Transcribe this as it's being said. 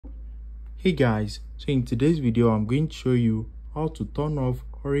Hey guys, so in today's video I'm going to show you how to turn off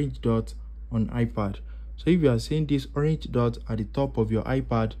orange dot on iPad. So if you are seeing this orange dot at the top of your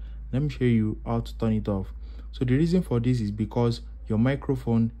iPad, let me show you how to turn it off. So the reason for this is because your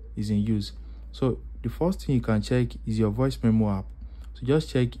microphone is in use. So the first thing you can check is your voice memo app. So just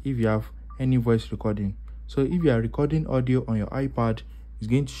check if you have any voice recording. So if you are recording audio on your iPad, it's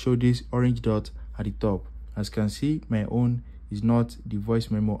going to show this orange dot at the top. As you can see, my own is not the voice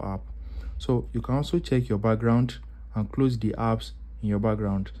memo app. So you can also check your background and close the apps in your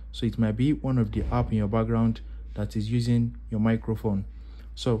background. So it might be one of the apps in your background that is using your microphone.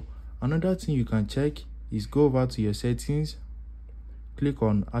 So another thing you can check is go over to your settings, click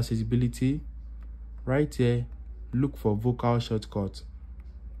on accessibility. Right here, look for vocal shortcut.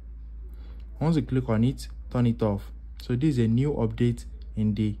 Once you click on it, turn it off. So this is a new update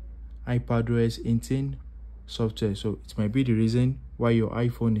in the iPadOS 18 software, so it might be the reason why your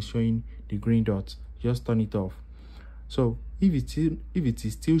iPhone is showing the green dot. Just turn it off. So if it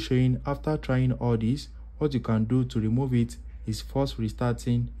is still showing after trying all this, what you can do to remove it is first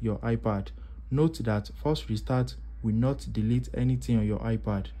restarting your iPad. Note that first restart will not delete anything on your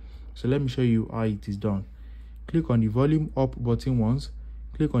iPad. So let me show you how it is done. Click on the volume up button once,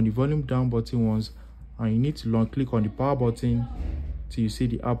 click on the volume down button once, and you need to long click on the power button till you see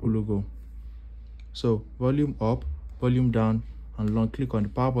the Apple logo. So volume up, volume down, and long click on the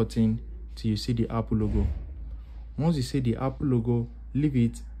power button till you see the Apple logo. Once you see the Apple logo, leave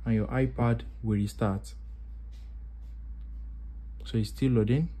it and your iPad will restart. So it's still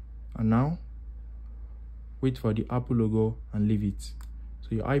loading, and now wait for the Apple logo and leave it.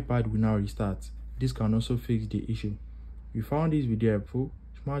 So your iPad will now restart. This can also fix the issue. If you found this video helpful,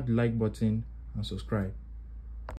 smash the like button and subscribe.